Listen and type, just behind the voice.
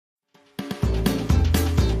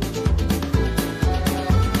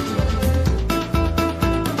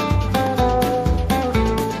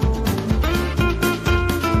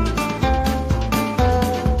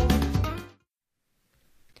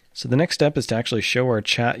So the next step is to actually show our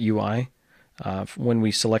chat UI when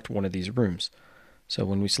we select one of these rooms. So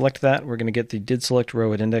when we select that, we're going to get the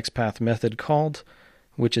didSelectRow@indexPath method called,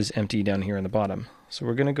 which is empty down here in the bottom. So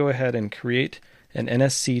we're going to go ahead and create an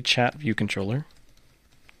NSC chat view controller.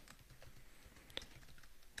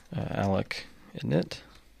 Alec init.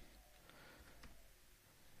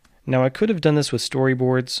 Now I could have done this with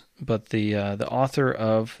storyboards, but the author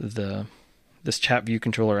of this chat view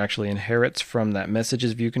controller actually inherits from that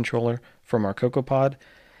messages view controller from our CocoaPod,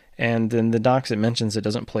 and in the docs it mentions it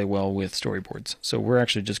doesn't play well with storyboards. So we're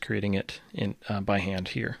actually just creating it in by hand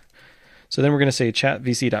here. So then we're going to say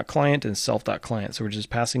chatvc.client and self.client. So we're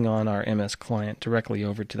just passing on our MS client directly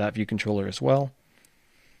over to that view controller as well.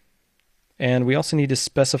 And we also need to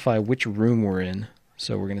specify which room we're in.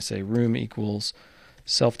 So we're going to say room equals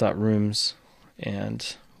self.rooms,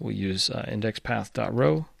 and we'll use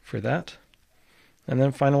indexPath.row for that. And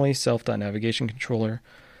then finally self.navigation controller,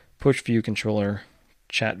 push view controller,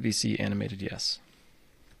 chatvc animated yes.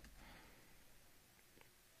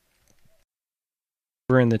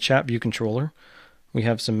 We're in the chat view controller. We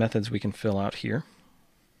have some methods we can fill out here.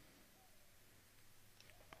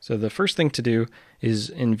 So the first thing to do is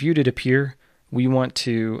in view.appear, we want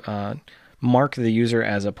to mark the user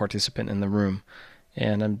as a participant in the room.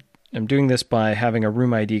 And I'm doing this by having a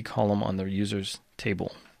room ID column on the users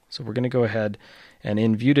table. So we're going to go ahead and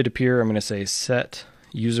in view.appear, I'm going to say set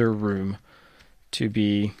user room to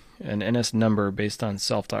be an NS number based on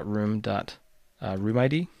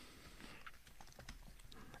self.room.roomID.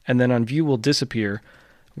 And then on view will disappear,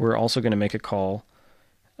 we're also going to make a call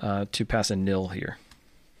to pass a nil here.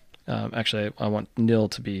 Actually, I want nil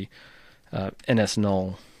to be NS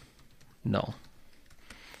null.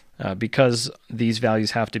 Because these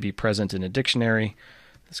values have to be present in a dictionary,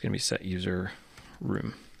 it's going to be set user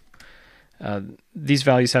room. These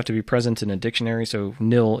values have to be present in a dictionary, so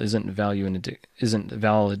nil isn't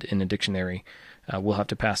valid in a dictionary. We'll have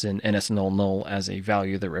to pass in NS null as a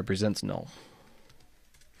value that represents null.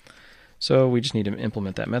 So we just need to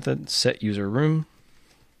implement that method, set user room.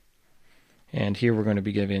 And here we're going to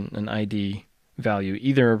be giving an ID value,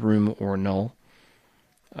 either a room or null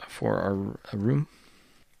for our room.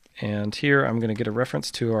 And here I'm going to get a reference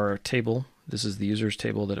to our table. This is the users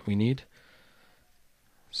table that we need.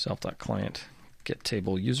 Self.client get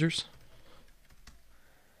table users.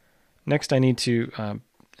 Next I need to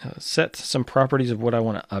set some properties of what I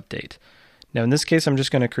want to update. Now in this case I'm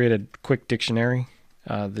just going to create a quick dictionary.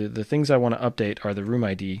 The things I want to update are the room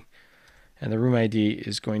ID, and the room ID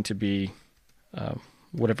is going to be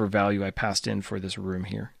whatever value I passed in for this room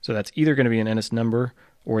here. So that's either going to be an NS number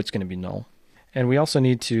or it's going to be null. And we also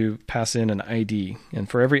need to pass in an ID, and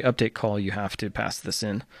for every update call you have to pass this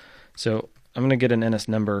in. So I'm going to get an NS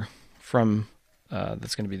number from,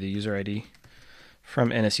 that's going to be the user ID, from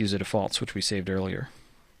NSUserDefaults, which we saved earlier.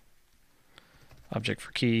 Object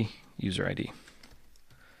for key, user ID.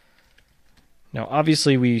 Now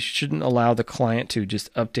obviously we shouldn't allow the client to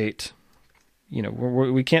just update,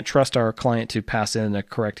 we can't trust our client to pass in a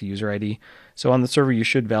correct user ID. So on the server you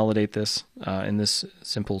should validate this. In this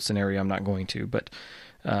simple scenario I'm not going to, but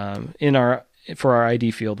for our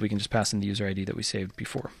ID field we can just pass in the user ID that we saved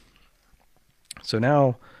before. So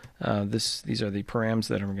now these are the params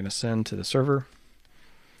that I'm going to send to the server,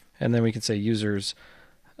 and then we can say users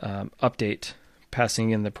update,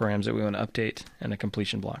 passing in the params that we want to update, and a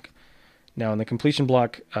completion block. Now in the completion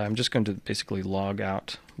block I'm just going to basically log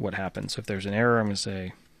out what happened. So if there's an error I'm going to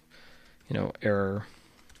say error,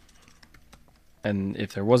 and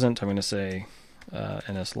if there wasn't I'm going to say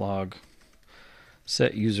nslog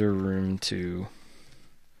set user room to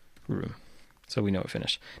room. So we know it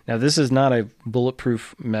finished. Now this is not a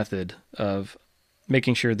bulletproof method of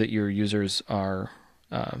making sure that your users are,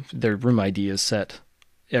 their room ID is set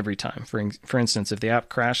every time. For instance, if the app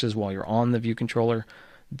crashes while you're on the view controller,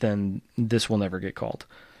 then this will never get called.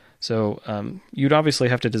 So you'd obviously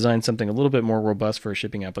have to design something a little bit more robust for a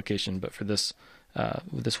shipping application, but for this,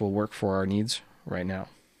 this will work for our needs right now.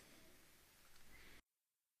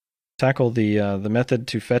 Tackle the method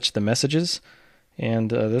to fetch the messages. And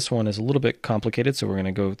this one is a little bit complicated, so we're going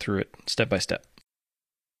to go through it step by step.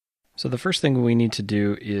 So the first thing we need to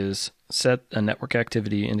do is set a network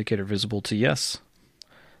activity indicator visible to yes.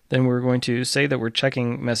 Then we're going to say that we're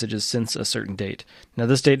checking messages since a certain date. Now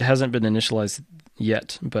this date hasn't been initialized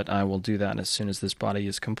yet, but I will do that as soon as this body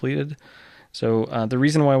is completed. So the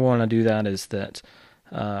reason why I want to do that is that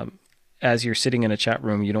as you're sitting in a chat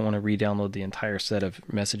room, you don't want to re-download the entire set of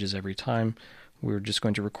messages every time. We're just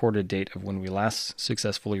going to record a date of when we last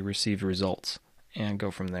successfully received results and go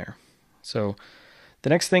from there. So the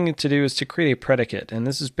next thing to do is to create a predicate, and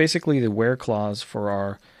this is basically the where clause for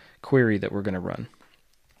our query that we're going to run.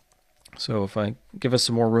 So if I give us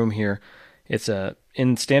some more room here, it's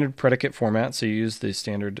in standard predicate format, so you use the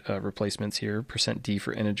standard replacements here, %d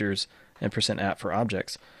for integers and %at for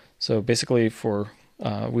objects. So basically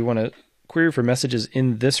we want to query for messages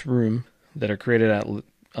in this room that are created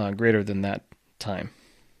at greater than that time.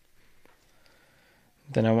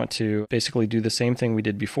 Then I want to basically do the same thing we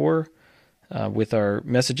did before with our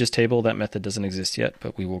messages table. That method doesn't exist yet,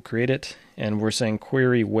 but we will create it. And we're saying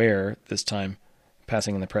query where this time,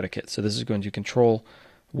 passing in the predicate. So this is going to control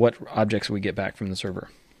what objects we get back from the server.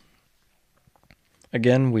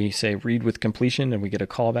 Again, we say read with completion, and we get a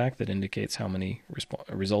callback that indicates how many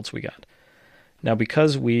results we got. Now,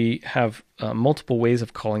 because we have multiple ways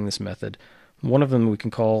of calling this method, one of them we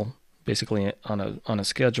can call basically on a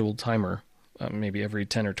scheduled timer, maybe every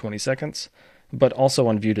 10 or 20 seconds, but also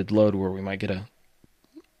on viewed load, where we might get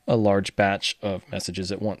a large batch of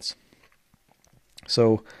messages at once.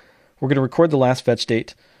 So we're going to record the last fetch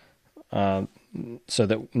date so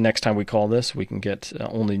that next time we call this, we can get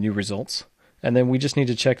only new results. And then we just need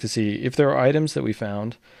to check to see if there are items that we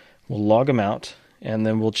found. We'll log them out, and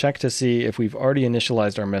then we'll check to see if we've already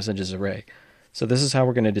initialized our messages array. So this is how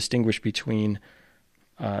we're going to distinguish between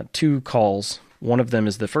two calls. One of them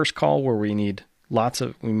is the first call, where we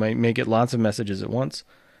may get lots of messages at once,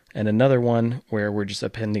 and another one where we're just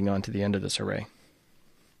appending onto the end of this array.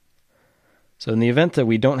 So in the event that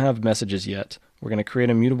we don't have messages yet, we're going to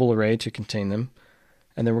create a mutable array to contain them,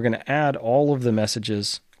 and then we're going to add all of the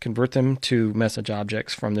messages, convert them to message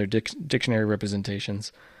objects from their dictionary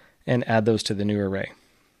representations, and add those to the new array.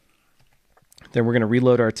 Then we're going to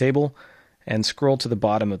reload our table and scroll to the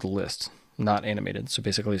bottom of the list, not animated. So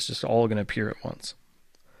basically it's just all going to appear at once.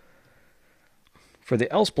 For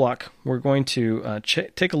the else block, we're going to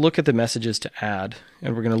take a look at the messages to add,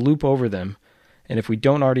 and we're going to loop over them. And if we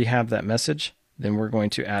don't already have that message, then we're going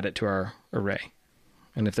to add it to our array.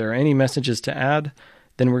 And if there are any messages to add,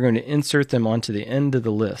 then we're going to insert them onto the end of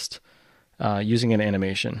the list using an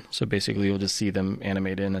animation. So basically you'll just see them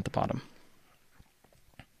animate in at the bottom.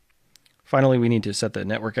 Finally, we need to set the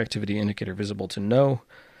network activity indicator visible to no,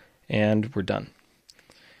 and we're done.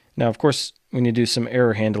 Now, of course, we need to do some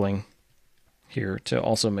error handling here to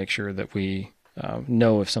also make sure that we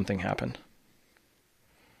know if something happened.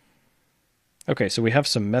 Okay, so we have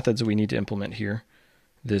some methods we need to implement here.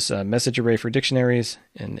 This message array for dictionaries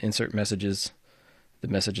and insert messages, the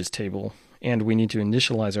messages table, and we need to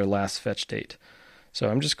initialize our last fetch date. So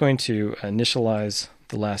I'm just going to initialize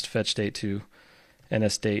the last fetch date to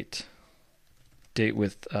NSDate, date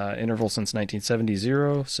with interval since 1970,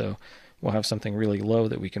 0, so we'll have something really low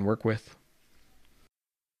that we can work with.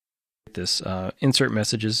 This insert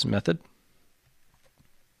messages method.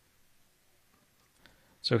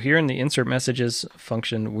 So here in the insert messages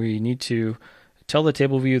function, we need to tell the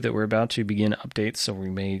table view that we're about to begin updates, so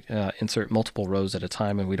we may insert multiple rows at a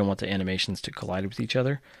time, and we don't want the animations to collide with each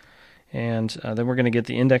other. And then we're going to get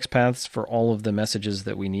the index paths for all of the messages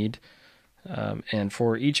that we need. And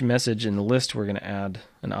for each message in the list, we're going to add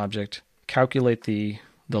an object, calculate the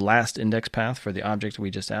last index path for the object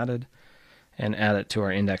we just added, and add it to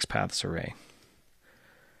our index paths array.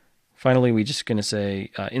 Finally, we're just going to say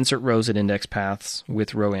insert rows at index paths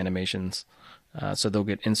with row animations. So they'll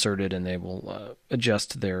get inserted, and they will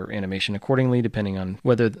adjust their animation accordingly depending on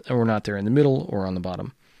whether or not they're in the middle or on the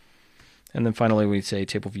bottom. And then finally, we say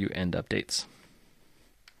table view end updates.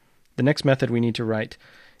 The next method we need to write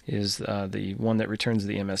is the one that returns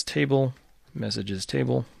the MS table, messages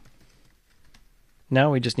table.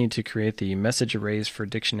 Now we just need to create the message arrays for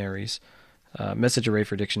dictionaries, message array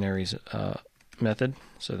for dictionaries method.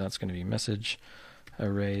 So that's going to be message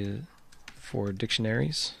array for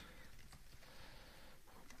dictionaries.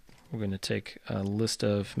 We're going to take a list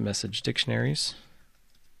of message dictionaries.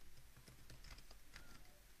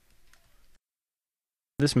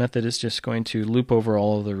 This method is just going to loop over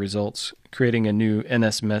all of the results, creating a new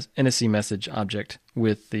NSC message object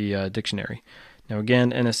with the dictionary. Now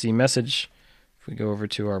again, NSC message, if we go over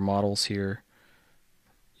to our models here,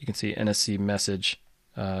 you can see NSC message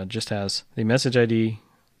just has the message ID,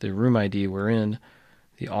 the room ID we're in,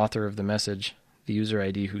 the author of the message, the user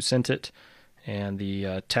ID who sent it, and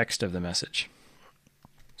the text of the message.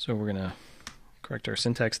 So we're going to correct our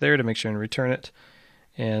syntax there to make sure and return it.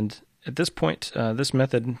 And at this point, this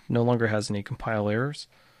method no longer has any compile errors.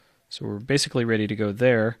 So we're basically ready to go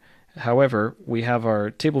there. However, we have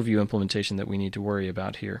our table view implementation that we need to worry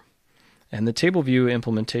about here. And the table view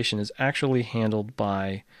implementation is actually handled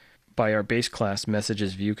by our base class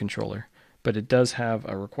messages view controller, but it does have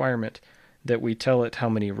a requirement that we tell it how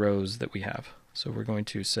many rows that we have. So we're going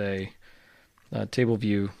to say table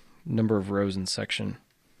view number of rows in section.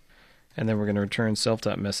 And then we're going to return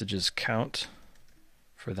self.messagesCount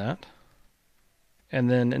for that. And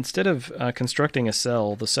then instead of constructing a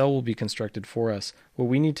cell, the cell will be constructed for us. What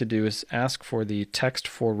we need to do is ask for the text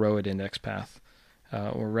for row at index path.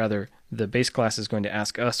 Or rather, the base class is going to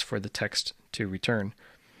ask us for the text to return.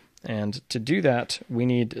 And to do that, we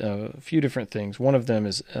need a few different things. One of them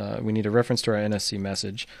is we need a reference to our NSC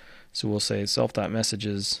message. So we'll say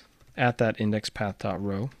self.messages at that index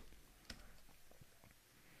path.row.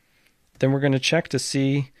 Then we're going to check to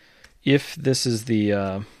see if this is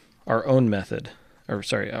the our own method, or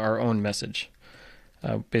sorry, our own message.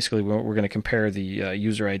 Basically, we're going to compare the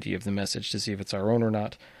user ID of the message to see if it's our own or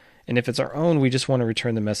not. And if it's our own, we just want to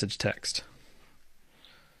return the message text.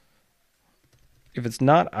 If it's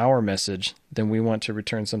not our message, then we want to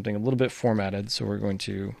return something a little bit formatted. So we're going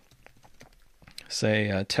to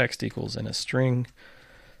say text equals in a string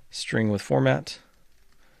with format.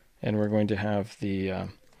 And we're going to have the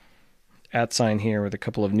 @ sign here with a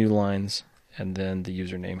couple of new lines, and then the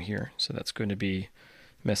username here. So that's going to be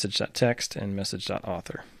message.text and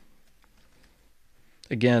message.author.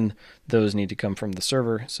 Again, those need to come from the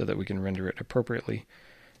server so that we can render it appropriately.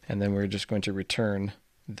 And then we're just going to return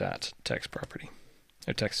that text property,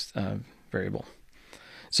 or text variable.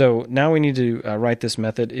 So now we need to write this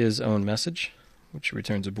method isOwnMessage, which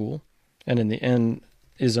returns a bool. And in the end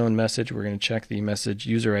isOwnMessage, we're going to check the message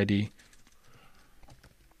user ID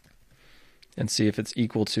and see if it's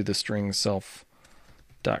equal to the string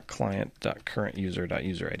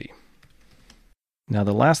self.client.currentUser.userID. Now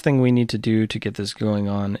the last thing we need to do to get this going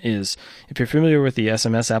on is, if you're familiar with the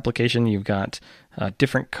SMS application, you've got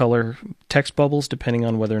different color text bubbles depending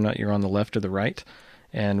on whether or not you're on the left or the right,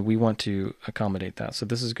 and we want to accommodate that. So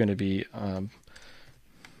this is going to be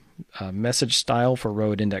a message style for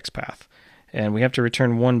row at index path, and we have to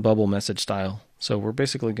return one bubble message style. So we're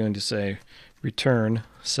basically going to say return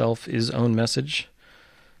self isOwnMessage.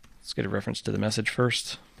 Let's get a reference to the message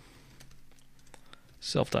first.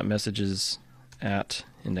 Self.messages at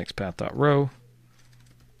indexpath.row.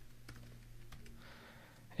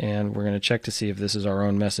 And we're going to check to see if this is our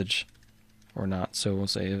own message or not. So we'll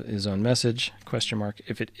say isOwnMessage, question mark.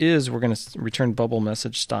 If it is, we're going to return bubble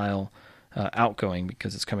message style outgoing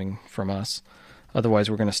because it's coming from us. Otherwise,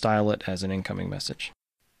 we're going to style it as an incoming message.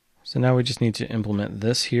 So now we just need to implement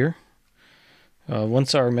this here.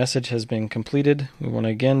 Once our message has been completed, we want to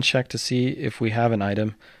again check to see if we have an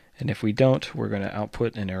item, and if we don't, we're going to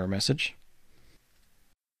output an error message.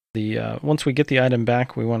 Once we get the item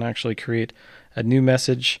back, we want to actually create a new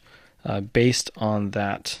message based on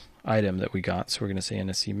that item that we got. So we're going to say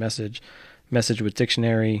NSC message with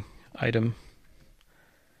dictionary item.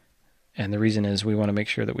 And the reason is we want to make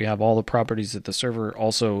sure that we have all the properties that the server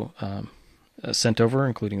also sent over,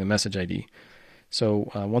 including the message ID.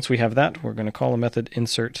 So once we have that, we're going to call a method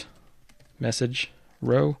insert message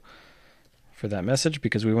row for that message,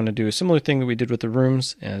 because we want to do a similar thing that we did with the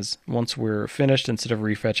rooms, as once we're finished, instead of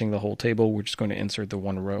refetching the whole table, we're just going to insert the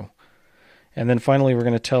one row. And then finally, we're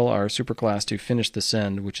going to tell our superclass to finish the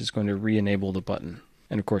send, which is going to re-enable the button,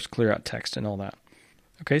 and of course clear out text and all that.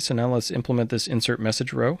 Okay, so now let's implement this insert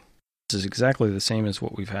message row. This is exactly the same as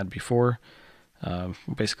what we've had before.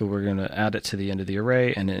 Basically, we're going to add it to the end of the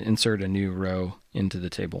array and insert a new row into the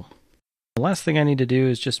table. The last thing I need to do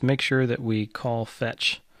is just make sure that we call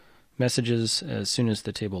fetch messages as soon as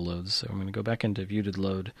the table loads. So I'm going to go back into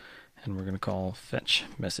view.load, and we're going to call fetch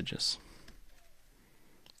messages.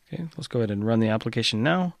 Okay, let's go ahead and run the application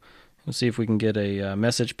now. We'll see if we can get a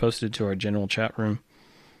message posted to our general chat room.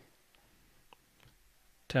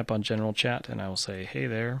 Tap on general chat, and I will say, hey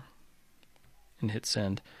there, and hit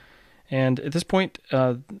send. And at this point,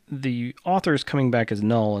 the author is coming back as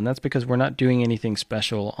null, and that's because we're not doing anything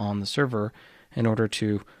special on the server in order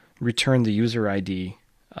to return the user ID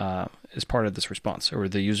as part of this response, or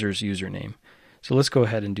the user's username. So let's go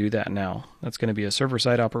ahead and do that now. That's going to be a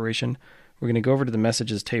server-side operation. We're going to go over to the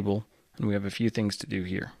messages table, and we have a few things to do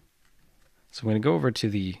here. So we're going to go over to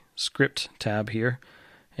the script tab here,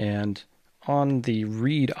 and on the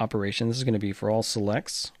read operation, this is going to be for all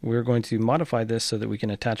selects. We're going to modify this so that we can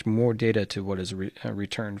attach more data to what is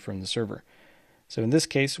returned from the server. So in this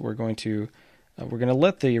case, we're going to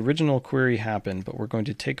let the original query happen, but we're going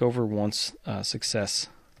to take over once success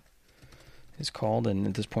is called, and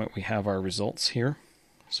at this point we have our results here.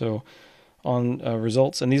 So on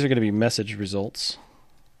results, and these are going to be message results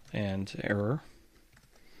and error.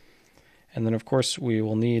 And then of course we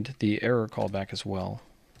will need the error callback as well.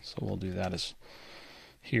 So we'll do that as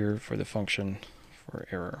here for the function for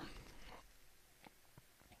error.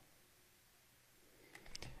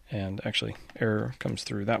 And actually error comes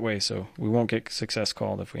through that way, so we won't get success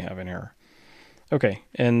called if we have an error. Okay,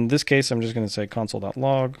 in this case, I'm just going to say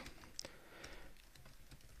console.log.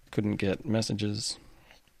 Couldn't get messages,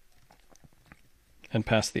 and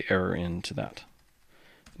pass the error into that.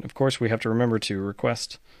 And of course, we have to remember to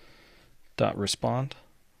request.respond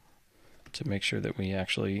to make sure that we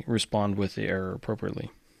actually respond with the error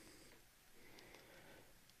appropriately.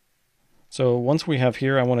 So once we have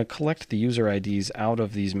here, I want to collect the user IDs out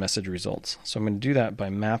of these message results. So I'm going to do that by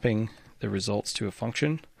mapping the results to a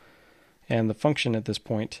function. And the function at this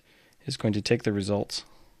point is going to take the results,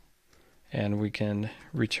 and we can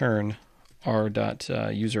return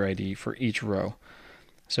r.user ID for each row.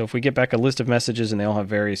 So if we get back a list of messages and they all have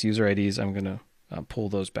various user IDs, I'm going to pull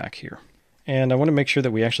those back here. And I want to make sure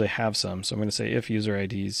that we actually have some. So I'm going to say if user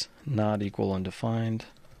IDs not equal undefined,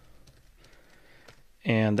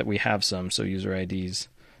 and that we have some, so user IDs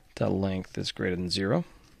 .length is greater than 0.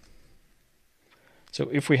 So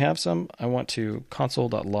if we have some, I want to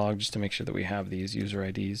console.log just to make sure that we have these user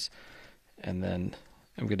IDs, and then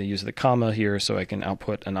I'm going to use the comma here so I can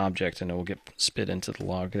output an object and it will get spit into the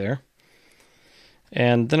log there.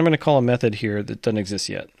 And then I'm going to call a method here that doesn't exist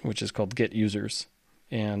yet, which is called getUsers.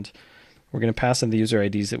 And we're going to pass in the user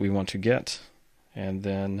IDs that we want to get, and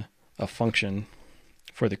then a function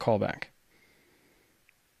for the callback.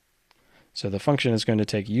 So the function is going to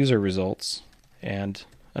take user results and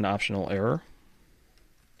an optional error.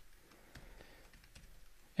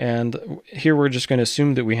 And here we're just going to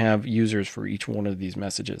assume that we have users for each one of these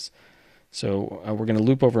messages. So we're going to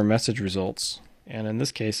loop over message results. And in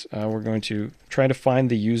this case, we're going to try to find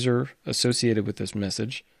the user associated with this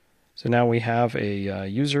message. So now we have a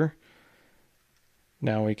user.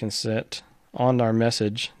 Now we can set on our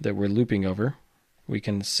message that we're looping over, we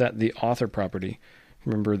can set the author property.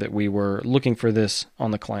 Remember that we were looking for this on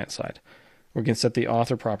the client side. We can set the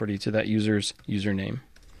author property to that user's username.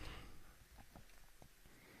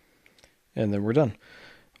 And then we're done.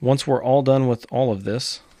 Once we're all done with all of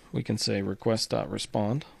this, we can say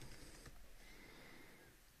request.respond.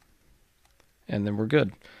 And then we're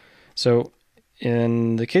good. So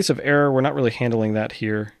in the case of error, we're not really handling that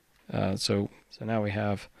here. So now we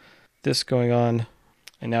have this going on,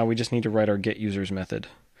 and now we just need to write our getUsers method.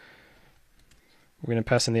 We're going to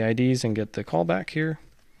pass in the IDs and get the callback here.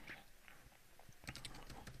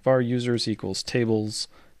 var users equals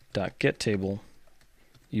tables.getTable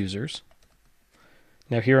users.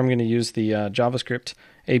 Now here I'm going to use the JavaScript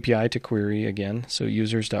API to query again, so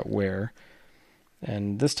users.where.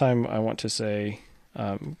 And this time I want to say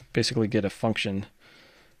basically get a function.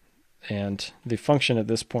 And the function at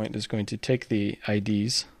this point is going to take the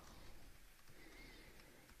IDs,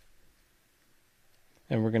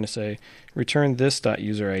 and we're going to say return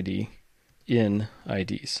this.userID in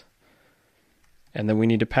IDs. And then we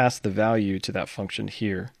need to pass the value to that function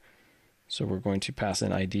here. So we're going to pass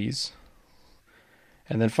in IDs.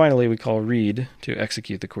 And then finally we call read to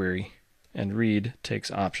execute the query, and read takes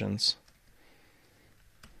options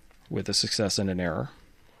with a success and an error.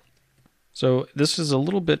 So this is a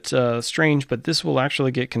little bit strange, but this will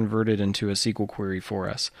actually get converted into a SQL query for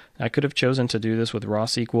us. I could have chosen to do this with raw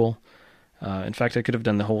SQL. In fact, I could have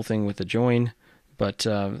done the whole thing with the join, but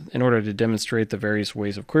in order to demonstrate the various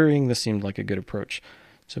ways of querying, this seemed like a good approach.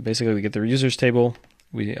 So basically we get the users table,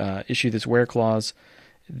 we issue this where clause.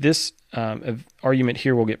 This argument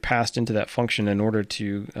here will get passed into that function in order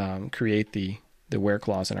to create the where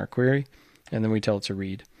clause in our query, and then we tell it to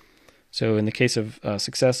read. So in the case of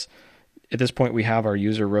success, at this point we have our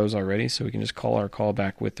user rows already, so we can just call our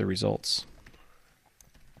callback with the results.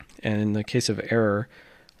 And in the case of error,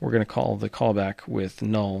 we're going to call the callback with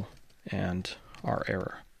null and our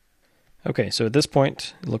error. Okay, so at this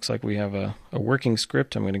point, it looks like we have a working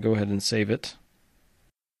script. I'm going to go ahead and save it.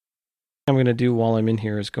 What I'm going to do while I'm in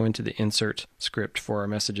here is go into the insert script for our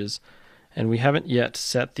messages. And we haven't yet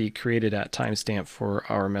set the created at timestamp for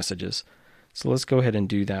our messages. So let's go ahead and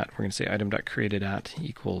do that. We're going to say item.createdAt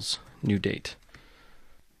equals new date.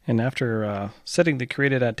 And after setting the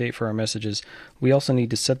created at date for our messages, we also need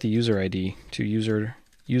to set the user ID to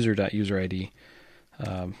user.userID.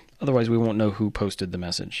 Otherwise, we won't know who posted the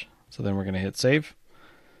message. So then we're going to hit save.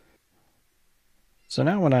 So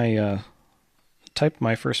now when I type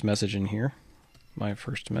my first message in here, my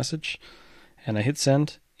first message, and I hit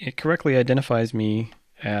send, it correctly identifies me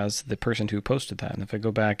as the person who posted that. And if I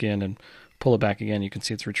go back in and pull it back again, you can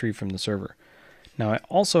see it's retrieved from the server. Now I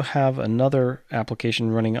also have another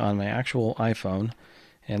application running on my actual iPhone,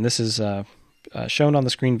 and this is shown on the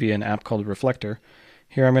screen via an app called Reflector.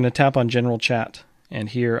 Here I'm going to tap on General Chat, and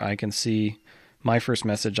here I can see my first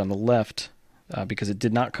message on the left because it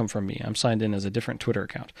did not come from me. I'm signed in as a different Twitter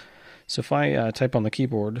account. So if I type on the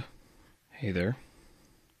keyboard, hey there,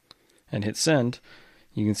 and hit send,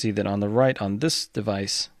 you can see that on the right on this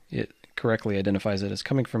device, it correctly identifies it as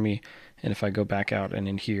coming from me. And if I go back out and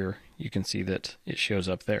in here, you can see that it shows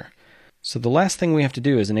up there. So the last thing we have to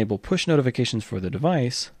do is enable push notifications for the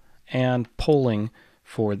device and polling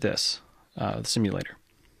for this simulator.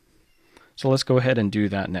 So let's go ahead and do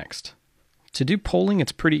that next. To do polling,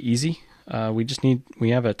 it's pretty easy. We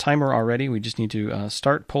have a timer already. We just need to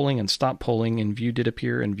start polling and stop polling, and view did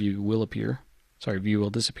appear and view will appear. Sorry, view will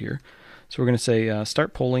disappear. So we're going to say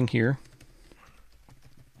start polling here.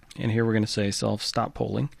 And here we're going to say self stop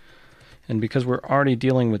polling. And because we're already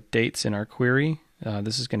dealing with dates in our query,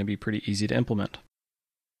 this is going to be pretty easy to implement.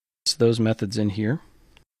 So those methods in here.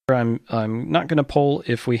 I'm not going to poll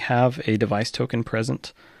if we have a device token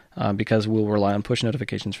present, because we'll rely on push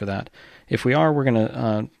notifications for that. If we are, we're going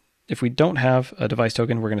to if we don't have a device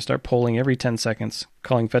token, we're going to start polling every 10 seconds,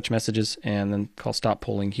 calling fetch messages, and then call stop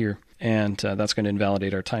polling here. And that's going to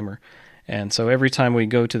invalidate our timer. And so every time we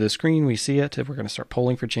go to the screen, we see it. If we're going to start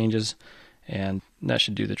polling for changes, and that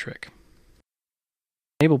should do the trick.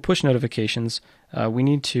 Enable push notifications. We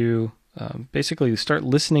need to basically start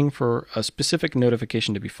listening for a specific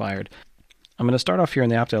notification to be fired. I'm going to start off here in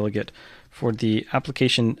the app delegate for the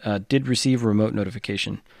application did receive remote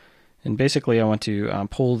notification. And basically I want to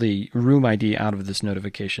pull the room ID out of this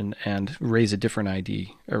notification and raise a different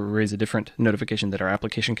ID, or raise a different notification that our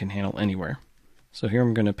application can handle anywhere. So here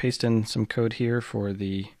I'm going to paste in some code here for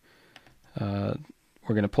the, we're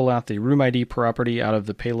going to pull out the room ID property out of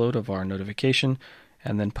the payload of our notification,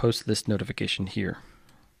 and then post this notification here.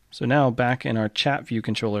 So now back in our chat view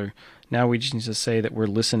controller, now we just need to say that we're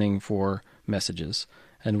listening for messages.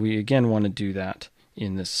 And we again want to do that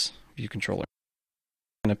in this view controller.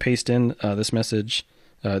 I'm going to paste in this message,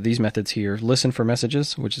 these methods here, listen for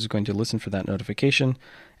messages, which is going to listen for that notification.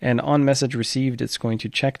 And on message received, it's going to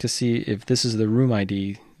check to see if this is the room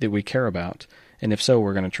ID that we care about. And if so,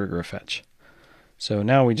 we're going to trigger a fetch. So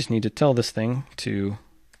now we just need to tell this thing to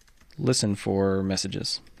listen for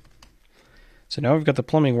messages. So now we've got the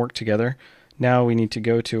plumbing work together. Now we need to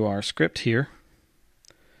go to our script here.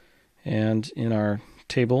 And in our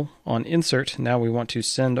table on insert, now we want to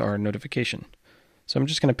send our notification. So I'm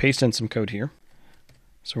just going to paste in some code here.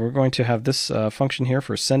 So we're going to have this function here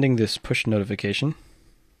for sending this push notification.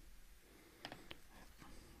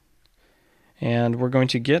 And we're going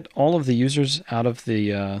to get all of the users out of the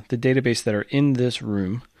database that are in this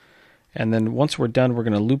room. And then once we're done, we're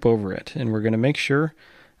going to loop over it. And we're going to make sure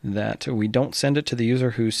that we don't send it to the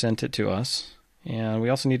user who sent it to us. And we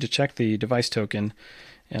also need to check the device token.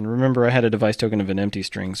 And remember, I had a device token of an empty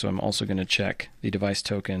string, so I'm also going to check the device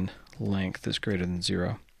token length is greater than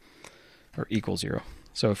 0 or equal 0.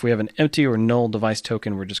 So if we have an empty or null device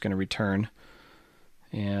token, we're just going to return.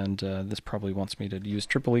 And this probably wants me to use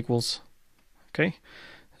triple equals. Okay.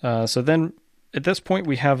 So then at this point,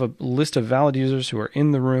 we have a list of valid users who are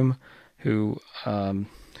in the room who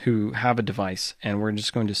have a device, and we're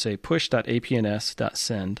just going to say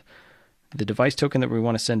push.apns.send the device token that we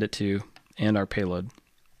want to send it to and our payload.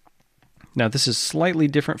 Now this is slightly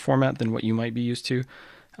different format than what you might be used to,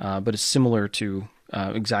 but it's similar to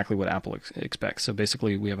exactly what Apple expects. So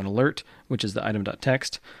basically we have an alert, which is the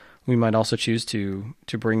item.txt. We might also choose to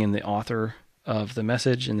bring in the author of the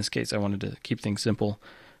message. In this case, I wanted to keep things simple.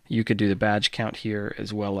 You could do the badge count here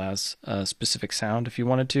as well as a specific sound if you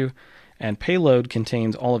wanted to. And payload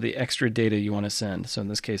contains all of the extra data you want to send. So in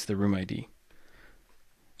this case, the room ID.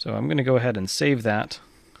 So I'm going to go ahead and save that.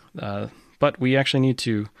 But we actually need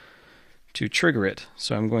to trigger it.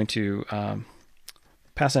 So I'm going to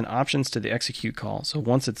pass in options to the execute call. So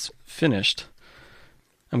once it's finished,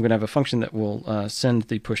 I'm going to have a function that will send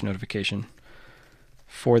the push notification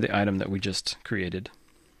for the item that we just created.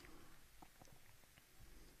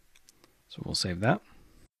 So we'll save that.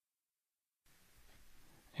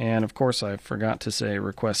 And of course, I forgot to say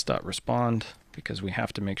request.respond because we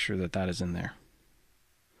have to make sure that that is in there.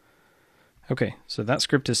 Okay, so that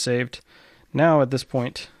script is saved. Now at this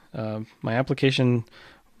point, my application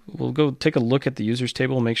will go take a look at the users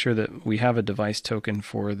table, make sure that we have a device token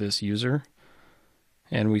for this user.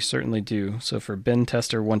 And we certainly do. So for Ben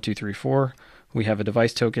Tester 1234, we have a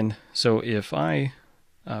device token. So if I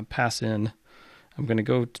pass in, I'm going to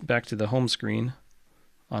go back to the home screen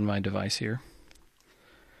on my device here.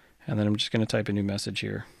 And then I'm just going to type a new message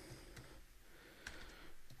here.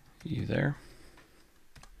 You there?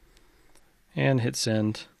 And hit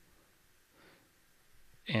send.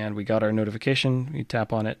 And we got our notification. We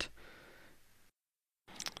tap on it.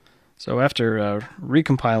 So after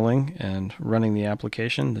recompiling and running the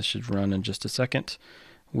application, this should run in just a second,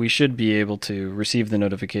 we should be able to receive the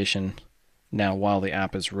notification now while the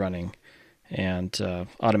app is running. and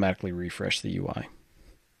automatically refresh the UI.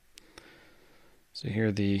 So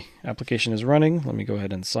here the application is running. Let me go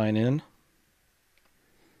ahead and sign in.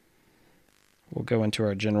 We'll go into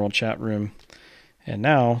our general chat room, and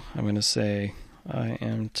now I'm going to say, I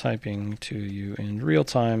am typing to you in real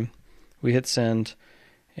time. We hit send,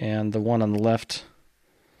 and the one on the left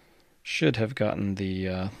should have gotten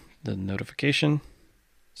the notification.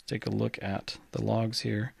 Let's take a look at the logs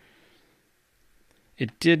here.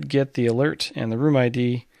 It did get the alert and the room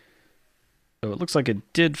ID. So it looks like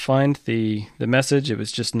it did find the message. It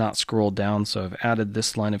was just not scrolled down. So I've added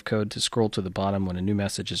this line of code to scroll to the bottom when a new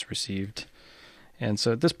message is received. And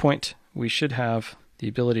so at this point, we should have the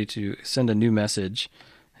ability to send a new message.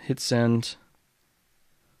 Hit send.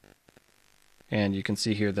 And you can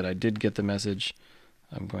see here that I did get the message.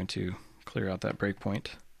 I'm going to clear out that breakpoint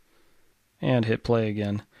and hit play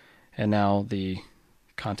again. And now the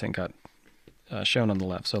content got shown on the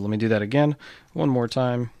left. So let me do that again one more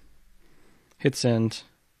time. Hit send.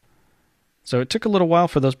 So it took a little while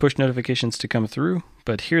for those push notifications to come through,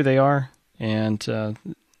 but here they are. And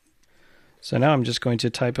so now I'm just going to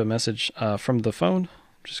type a message from the phone.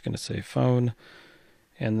 I'm just going to say phone.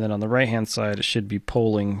 And then on the right-hand side, it should be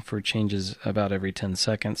polling for changes about every 10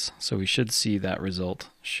 seconds. So we should see that result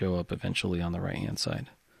show up eventually on the right-hand side.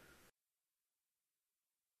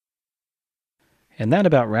 And that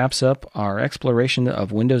about wraps up our exploration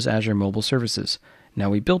of Windows Azure Mobile Services. Now,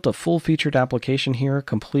 we built a full-featured application here,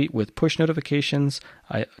 complete with push notifications,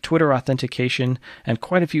 Twitter authentication, and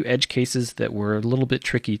quite a few edge cases that were a little bit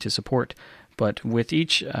tricky to support. But with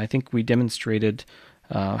each, I think we demonstrated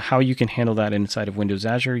how you can handle that inside of Windows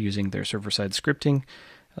Azure using their server-side scripting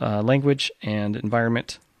language and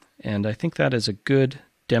environment. And I think that is a good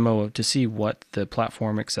demo to see what the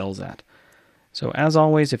platform excels at. So as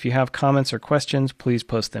always, if you have comments or questions, please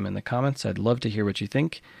post them in the comments. I'd love to hear what you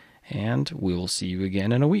think. And we will see you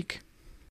again in a week.